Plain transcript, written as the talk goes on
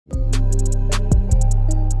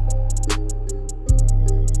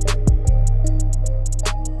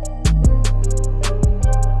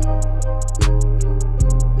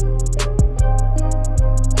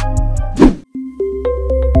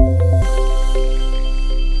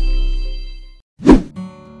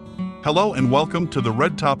Hello and welcome to the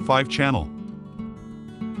Red Top 5 channel.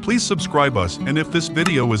 Please subscribe us, and if this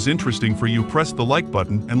video is interesting for you, press the like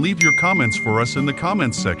button and leave your comments for us in the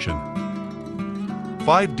comments section.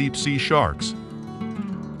 5 Deep Sea Sharks.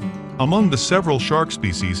 Among the several shark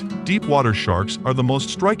species, deep water sharks are the most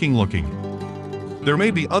striking looking. There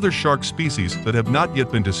may be other shark species that have not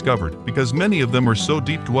yet been discovered because many of them are so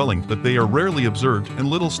deep dwelling that they are rarely observed and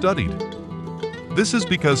little studied. This is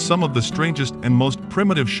because some of the strangest and most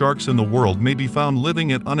primitive sharks in the world may be found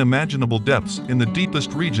living at unimaginable depths in the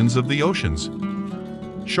deepest regions of the oceans.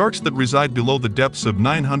 Sharks that reside below the depths of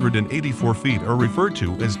 984 feet are referred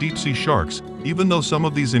to as deep-sea sharks, even though some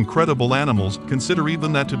of these incredible animals consider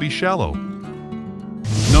even that to be shallow.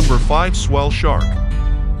 Number 5. Swell Shark.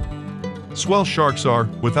 Swell sharks are,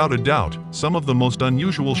 without a doubt, some of the most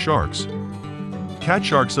unusual sharks. Cat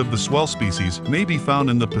sharks of the swell species may be found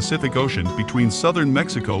in the Pacific Ocean between southern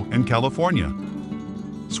Mexico and California.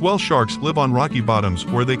 Swell sharks live on rocky bottoms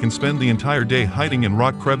where they can spend the entire day hiding in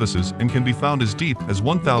rock crevices and can be found as deep as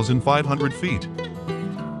 1,500 feet.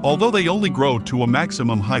 Although they only grow to a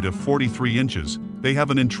maximum height of 43 inches, they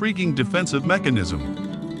have an intriguing defensive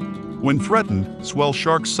mechanism. When threatened, swell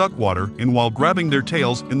sharks suck water in while grabbing their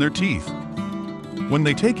tails in their teeth. When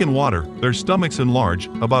they take in water, their stomachs enlarge,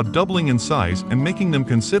 about doubling in size and making them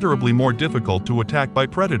considerably more difficult to attack by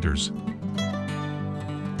predators.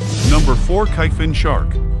 Number 4. Kitefin Shark.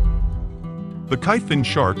 The kitefin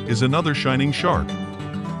shark is another shining shark.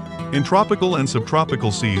 In tropical and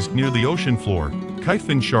subtropical seas near the ocean floor,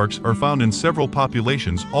 kitefin sharks are found in several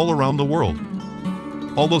populations all around the world.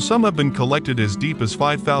 Although some have been collected as deep as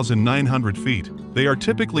 5,900 feet, they are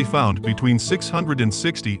typically found between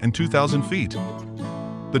 660 and 2,000 feet.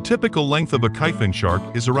 The typical length of a kitefin shark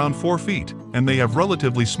is around 4 feet, and they have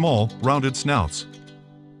relatively small, rounded snouts.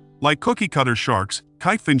 Like cookie-cutter sharks,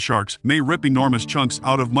 kitefin sharks may rip enormous chunks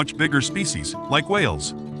out of much bigger species, like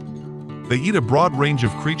whales. They eat a broad range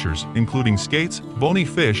of creatures, including skates, bony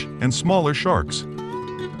fish, and smaller sharks.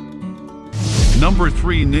 Number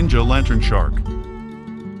 3. Ninja Lantern Shark.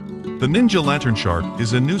 The ninja lantern shark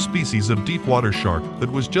is a new species of deep water shark that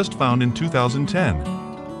was just found in 2010.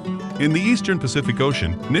 In the eastern Pacific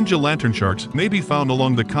Ocean, ninja lantern sharks may be found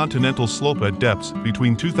along the continental slope at depths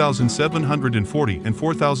between 2,740 and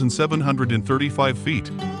 4,735 feet.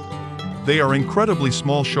 They are incredibly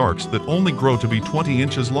small sharks that only grow to be 20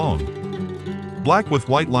 inches long. Black with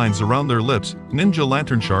white lines around their lips, ninja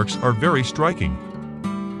lantern sharks are very striking.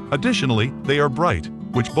 Additionally, they are bright,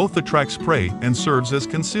 which both attracts prey and serves as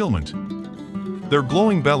concealment. Their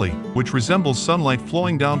glowing belly, which resembles sunlight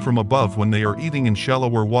flowing down from above when they are eating in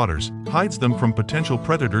shallower waters, hides them from potential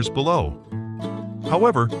predators below.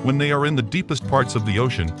 However, when they are in the deepest parts of the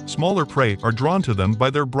ocean, smaller prey are drawn to them by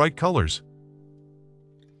their bright colors.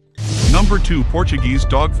 Number 2. Portuguese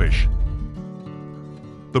Dogfish.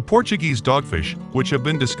 The Portuguese dogfish, which have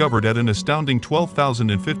been discovered at an astounding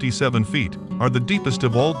 12,057 feet, are the deepest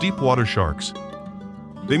of all deep water sharks.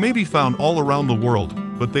 They may be found all around the world,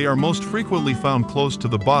 but they are most frequently found close to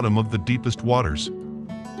the bottom of the deepest waters.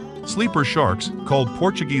 Sleeper sharks, called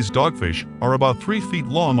Portuguese dogfish, are about 3 feet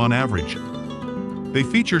long on average. They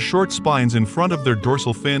feature short spines in front of their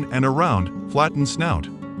dorsal fin and a round, flattened snout.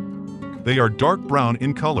 They are dark brown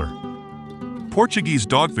in color. Portuguese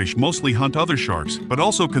dogfish mostly hunt other sharks, but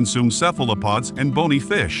also consume cephalopods and bony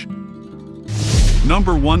fish.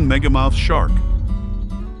 Number 1. Megamouth Shark.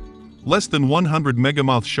 Less than 100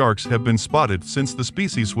 megamouth sharks have been spotted since the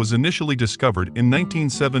species was initially discovered in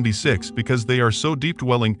 1976 because they are so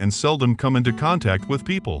deep-dwelling and seldom come into contact with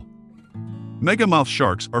people. Megamouth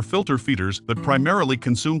sharks are filter feeders that primarily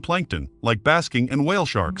consume plankton, like basking and whale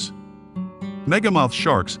sharks. Megamouth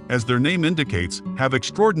sharks, as their name indicates, have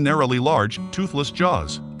extraordinarily large, toothless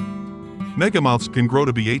jaws. Megamouths can grow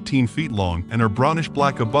to be 18 feet long and are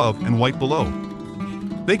brownish-black above and white below.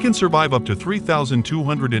 They can survive up to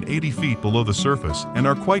 3,280 feet below the surface and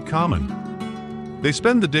are quite common. They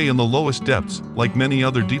spend the day in the lowest depths, like many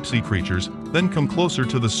other deep-sea creatures, then come closer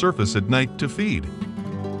to the surface at night to feed.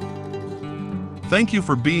 Thank you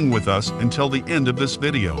for being with us until the end of this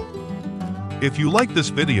video. If you like this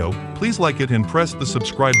video, please like it and press the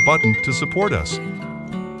subscribe button to support us.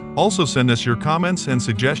 Also send us your comments and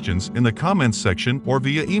suggestions in the comments section or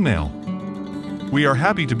via email. We are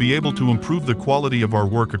happy to be able to improve the quality of our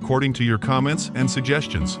work according to your comments and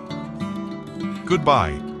suggestions.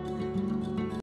 Goodbye.